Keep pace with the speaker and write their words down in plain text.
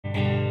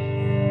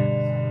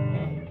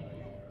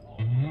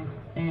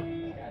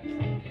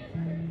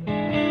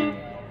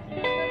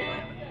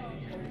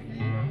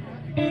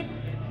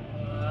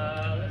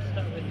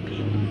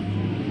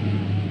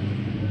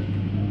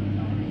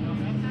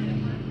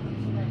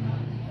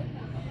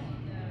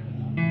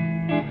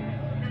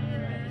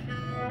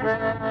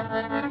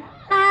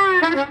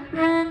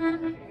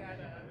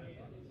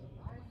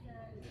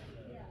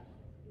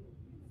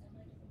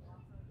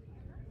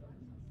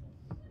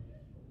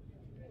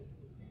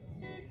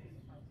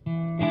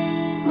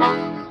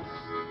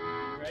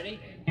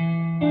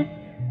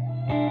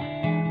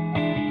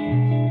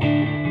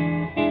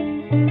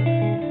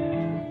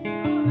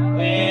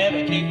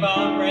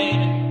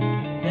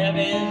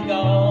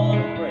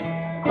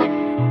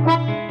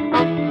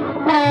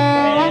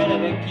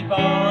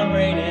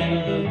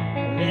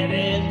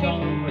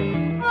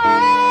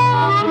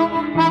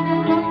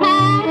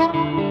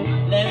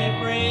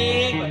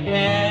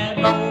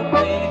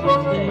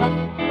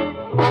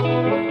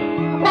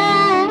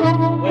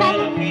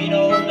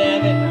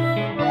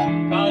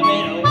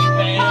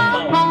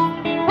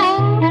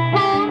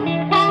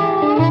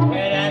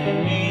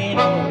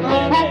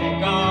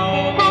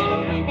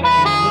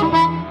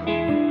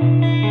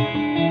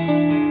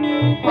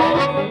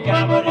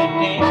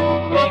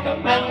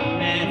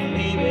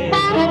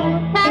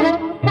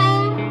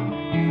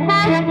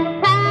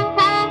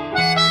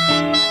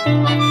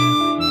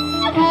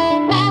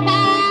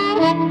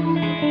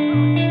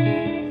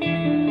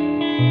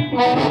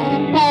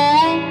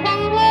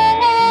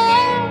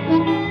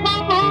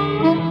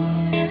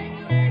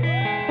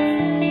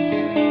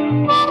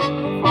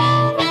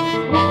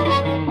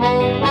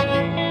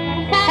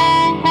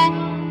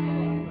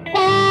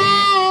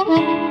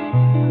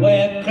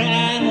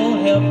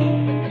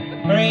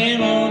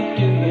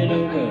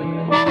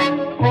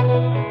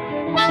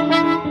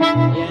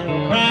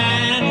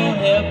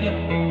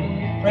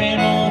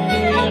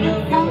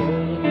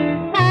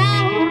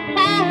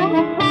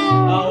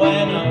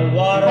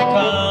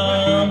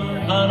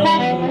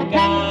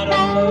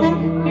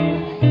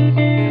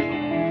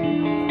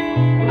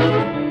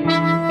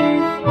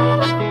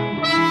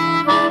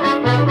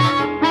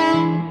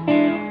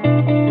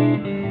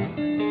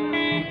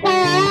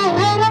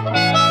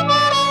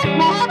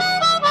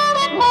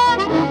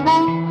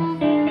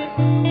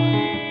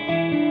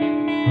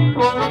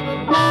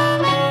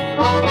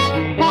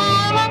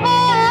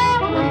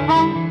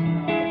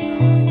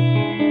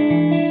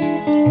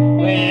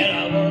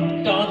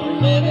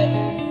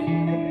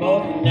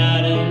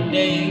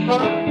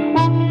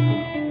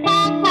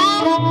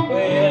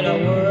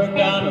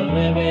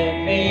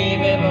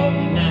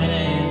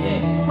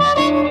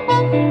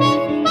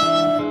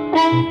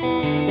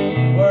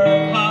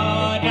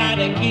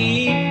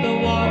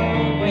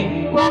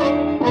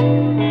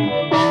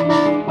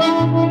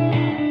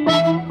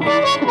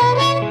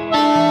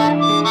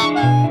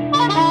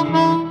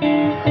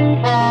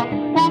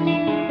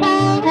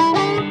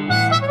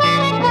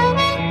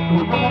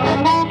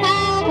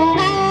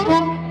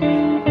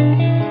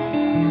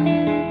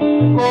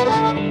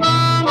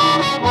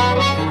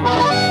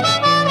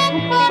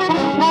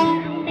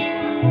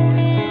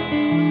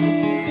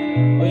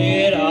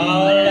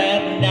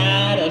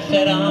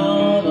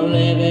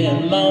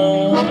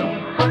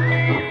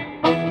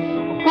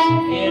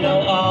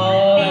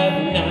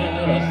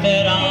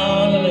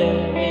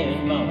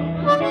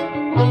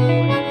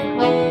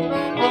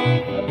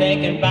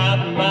thinking about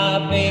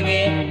my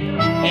baby,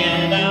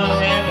 and I'll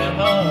have it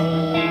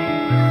home.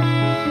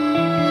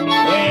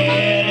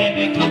 Well, if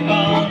it keep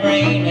on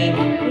raining,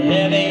 the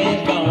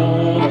levee's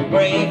gonna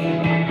break.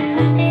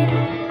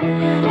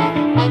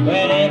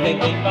 Well, if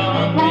it keep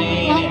on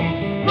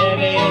raining, the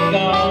levee's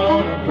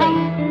gonna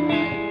break.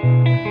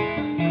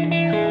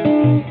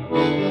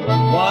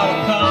 Water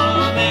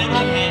come and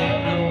I have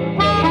no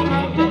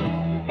place.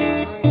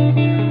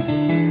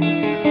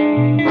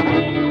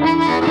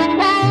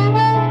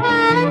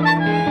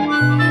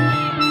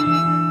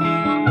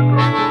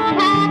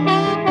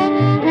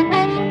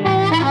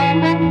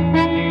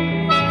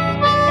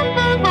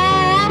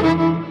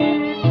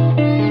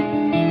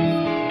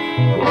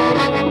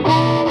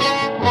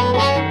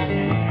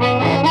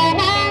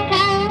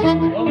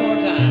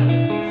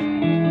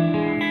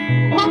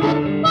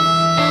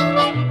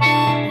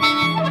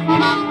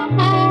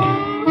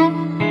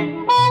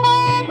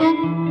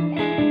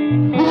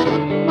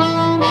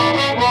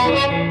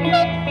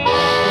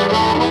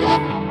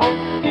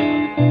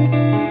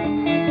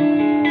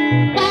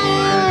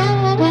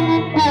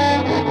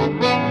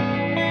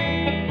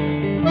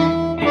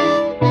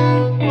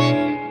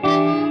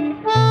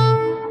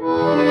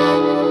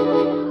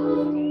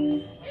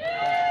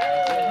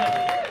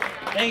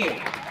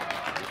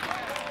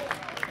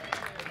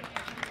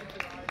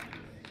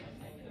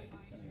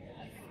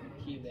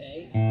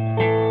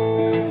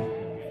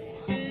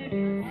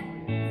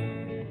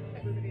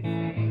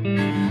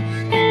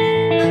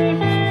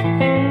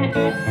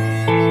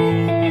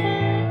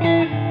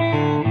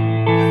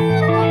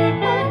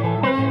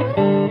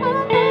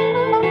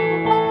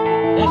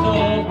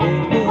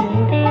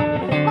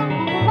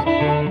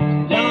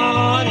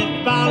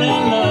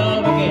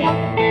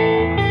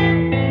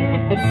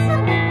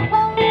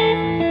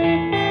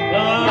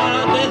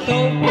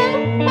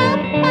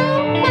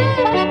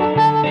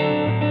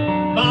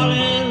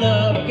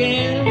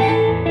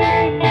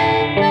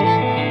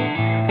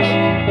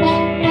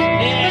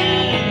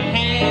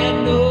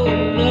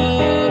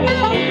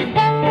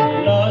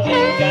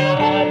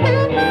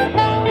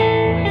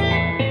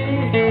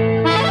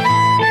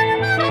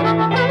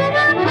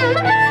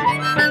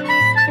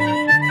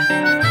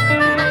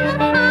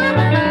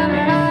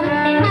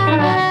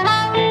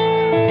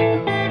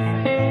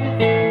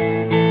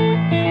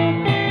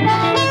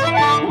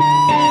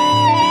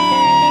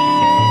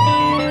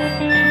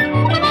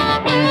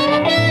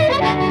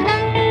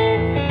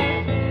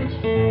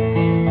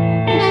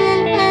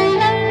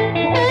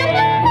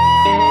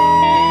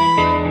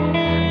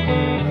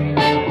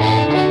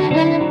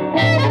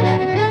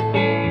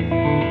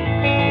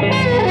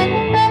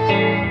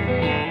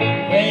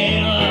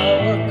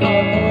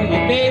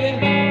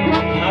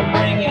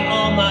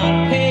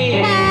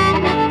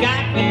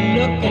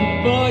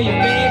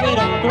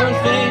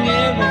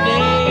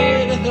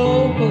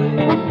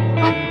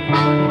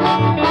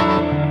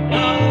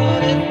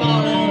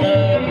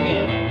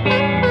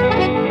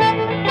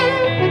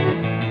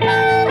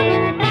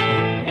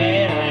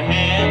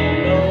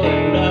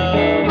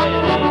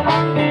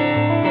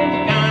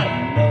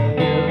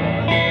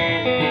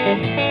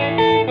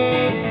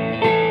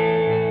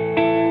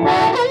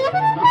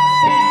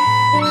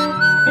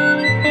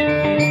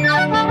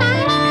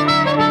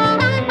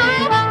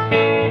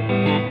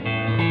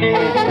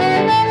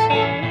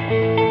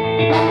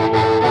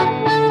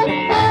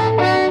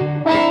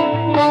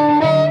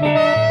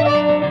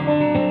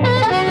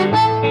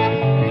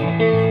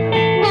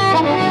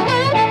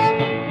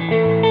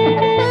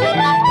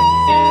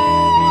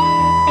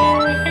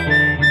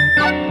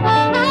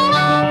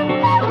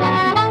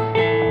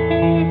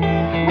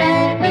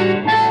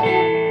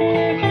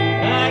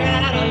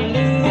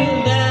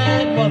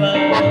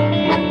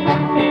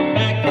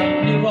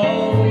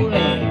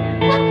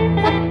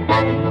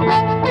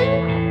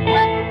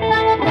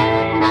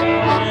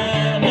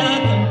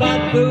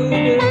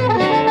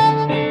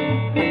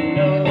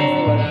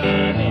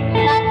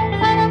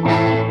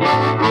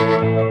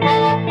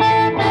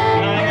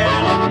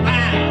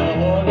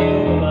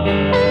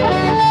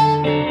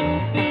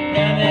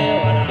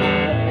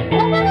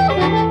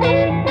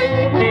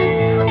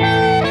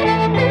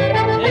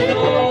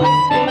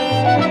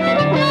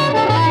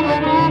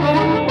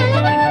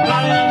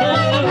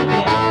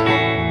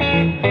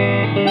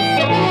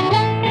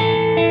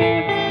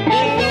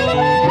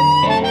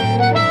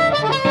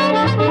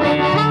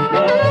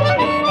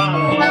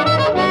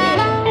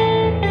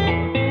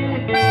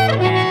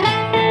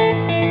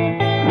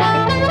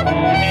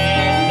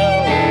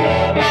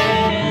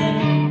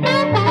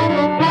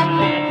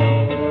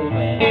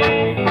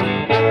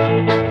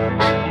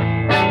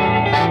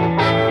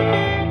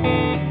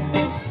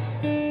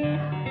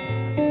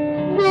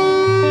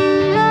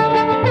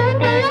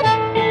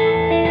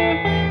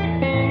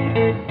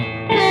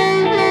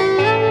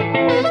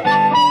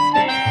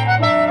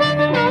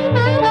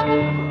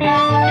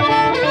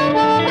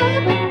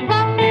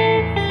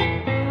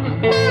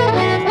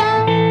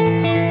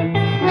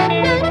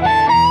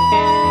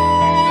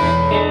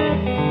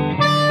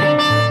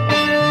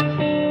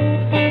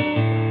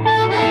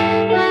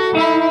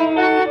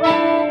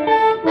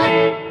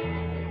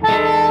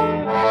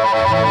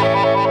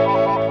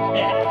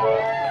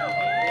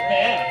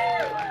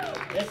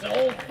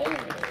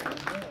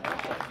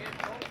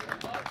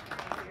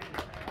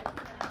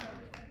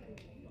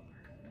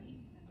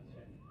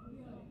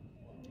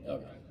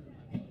 Okay.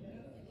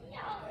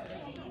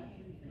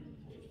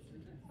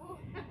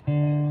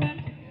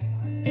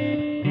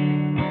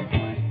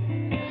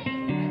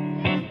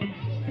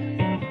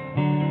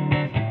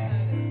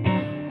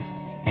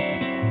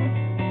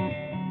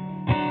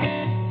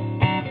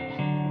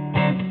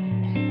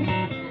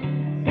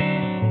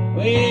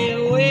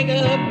 Well, wake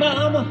up,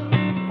 mama,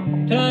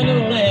 turn the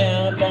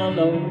lamp down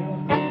low.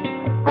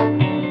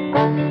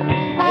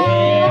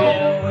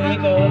 Well, wake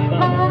up,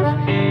 mama,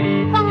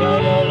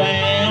 turn the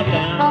lamp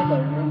down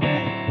low.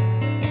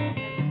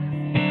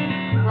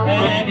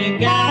 Have you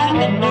got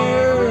the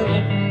nerve to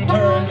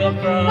turn me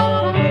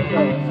from the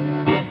road?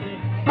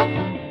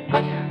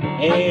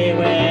 Hey,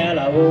 well,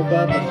 I woke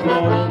up this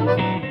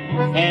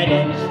morning, had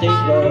them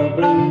steamboat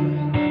blues.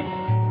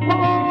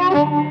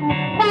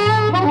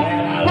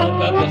 Well, I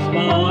woke up this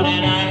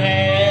morning, I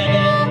had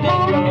them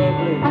steamboat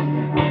blues.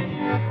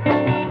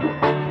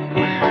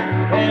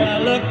 Well, I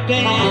looked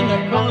in the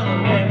corner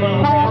where my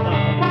grandma.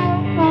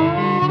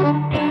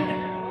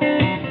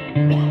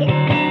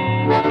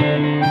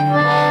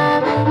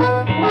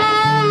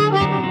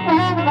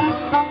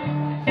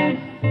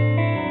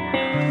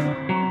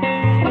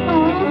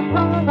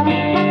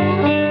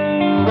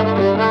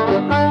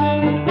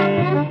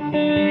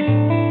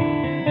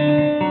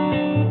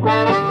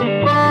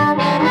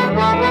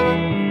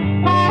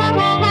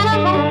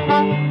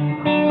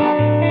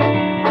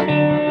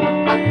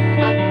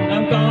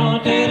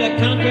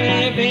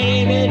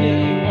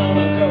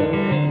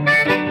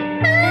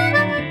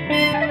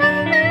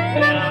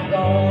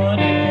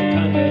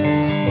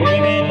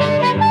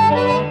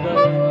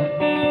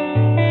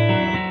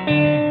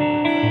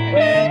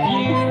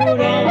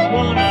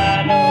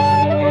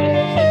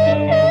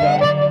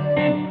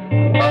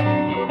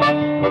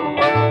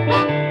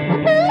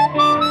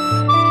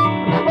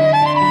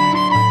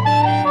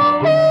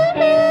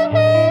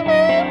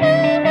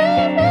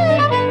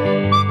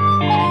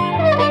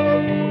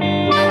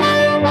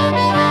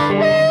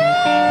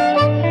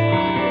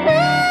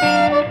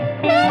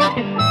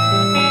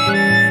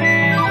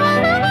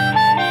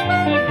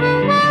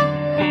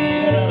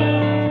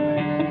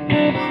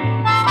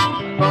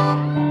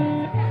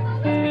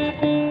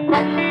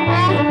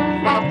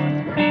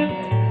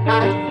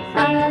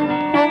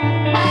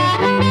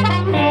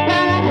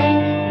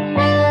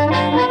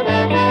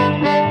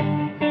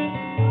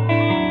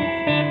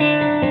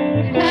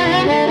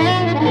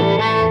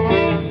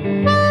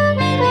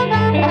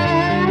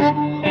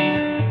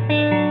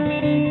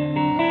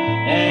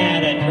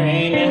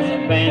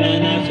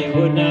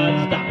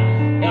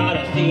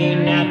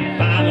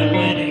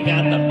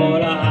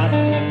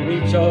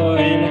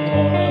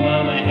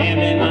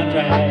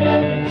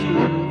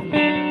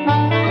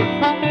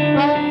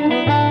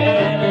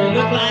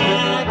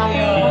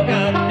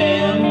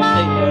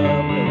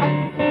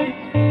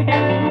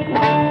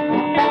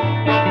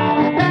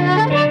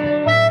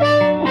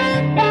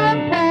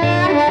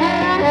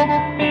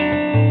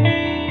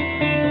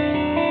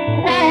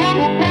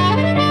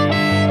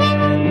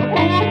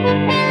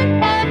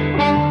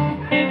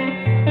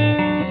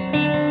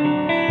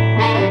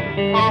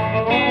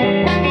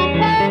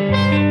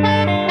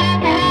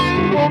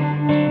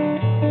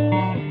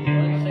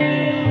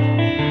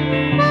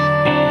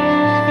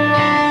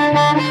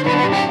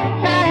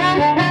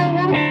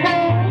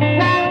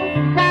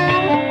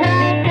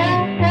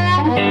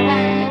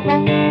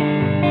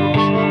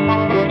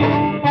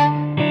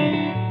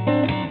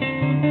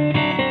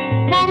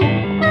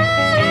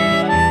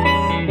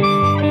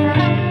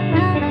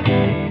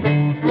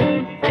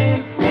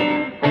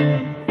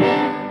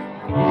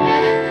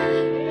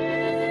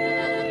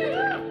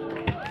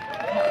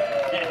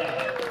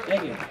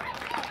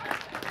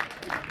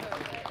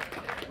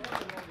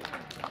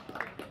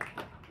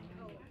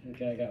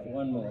 Okay, I got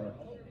one more.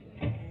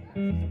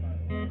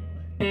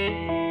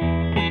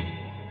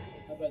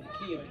 How about the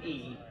key of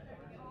E?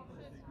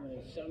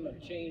 I'm going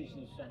to change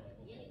the song.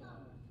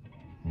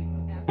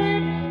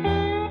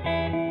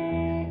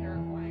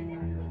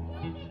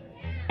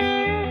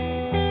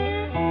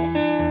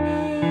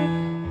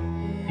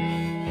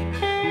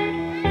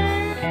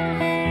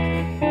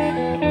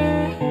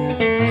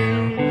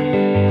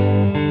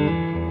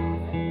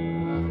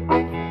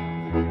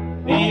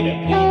 Baby,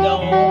 please don't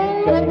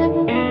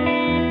go.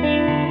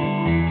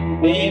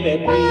 Baby,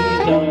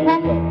 please don't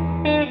go.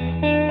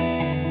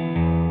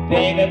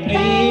 Baby,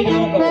 please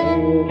don't go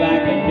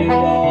back to New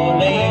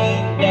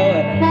Orleans. No,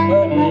 it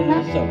hurt me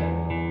so.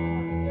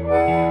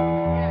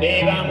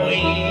 Baby, I'm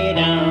way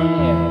down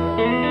here.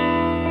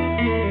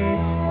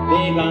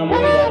 Baby, I'm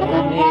way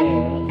down here.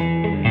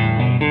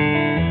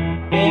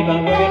 Baby,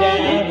 I'm way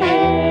down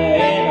here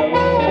in a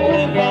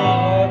rolling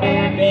ball.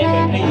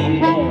 Baby, please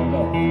don't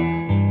go.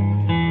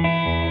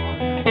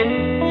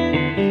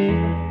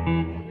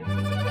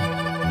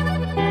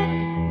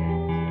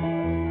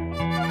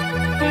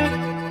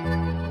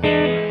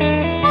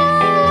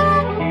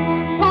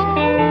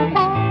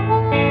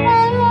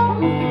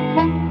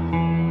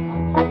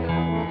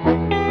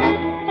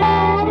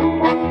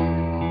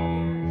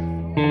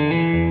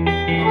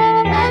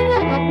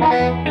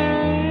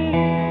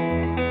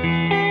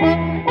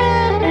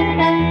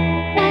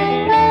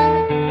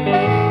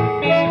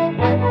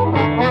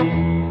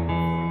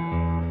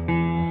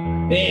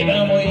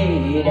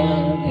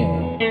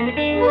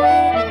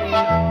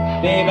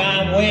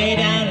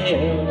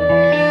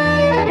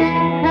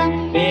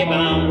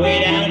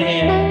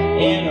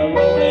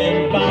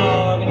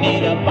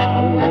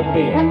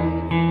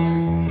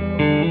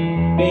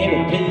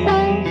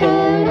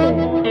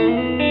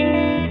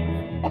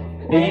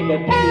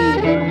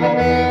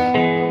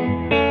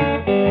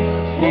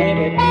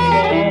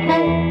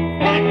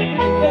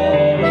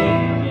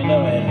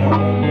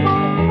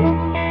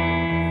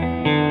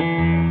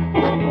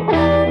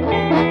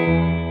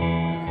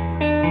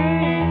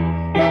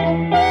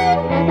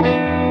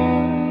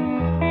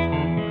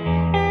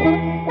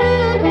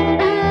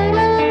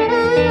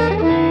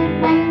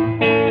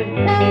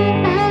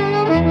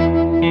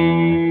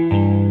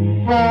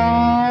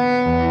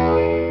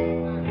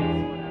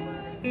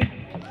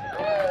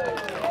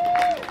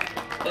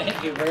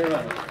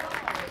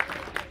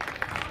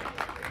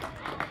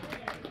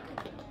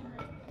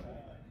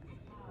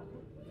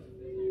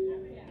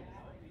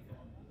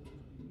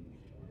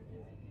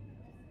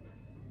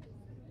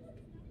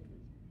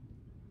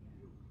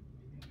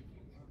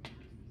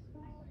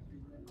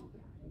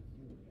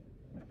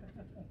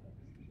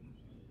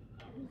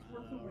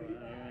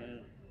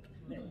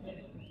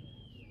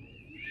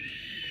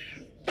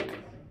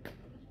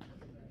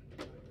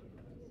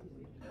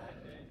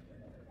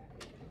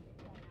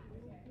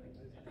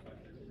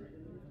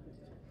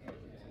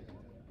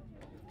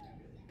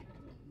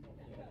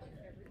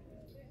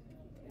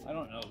 I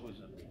don't know who's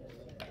in.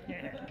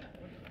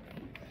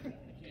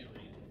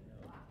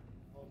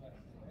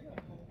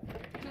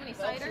 Too many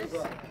ciders?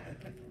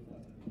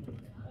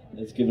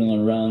 Let's give them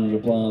a round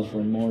of applause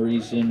for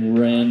Maurice and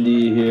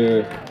Randy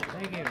here.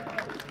 Thank you.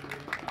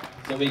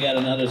 So we got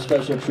another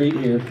special treat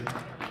here.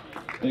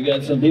 We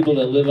got some people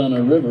that live on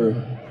a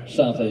river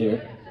south of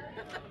here,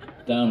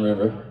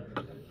 downriver.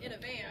 In a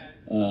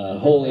van.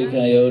 Holy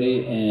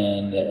Coyote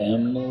and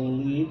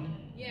Emily.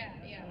 Yeah.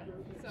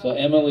 So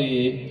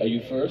Emily, are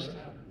you first?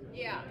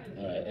 Yeah.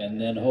 All right, and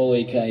then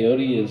Holy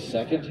Coyote is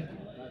second.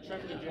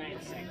 Trembling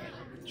Giant second.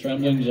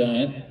 Trembling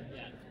Giant.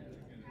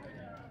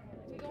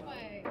 We go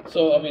by.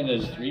 So I mean,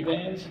 there's 3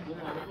 bands.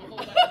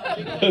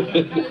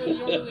 Coyote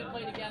only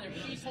play together.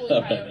 She's Holy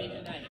Coyote.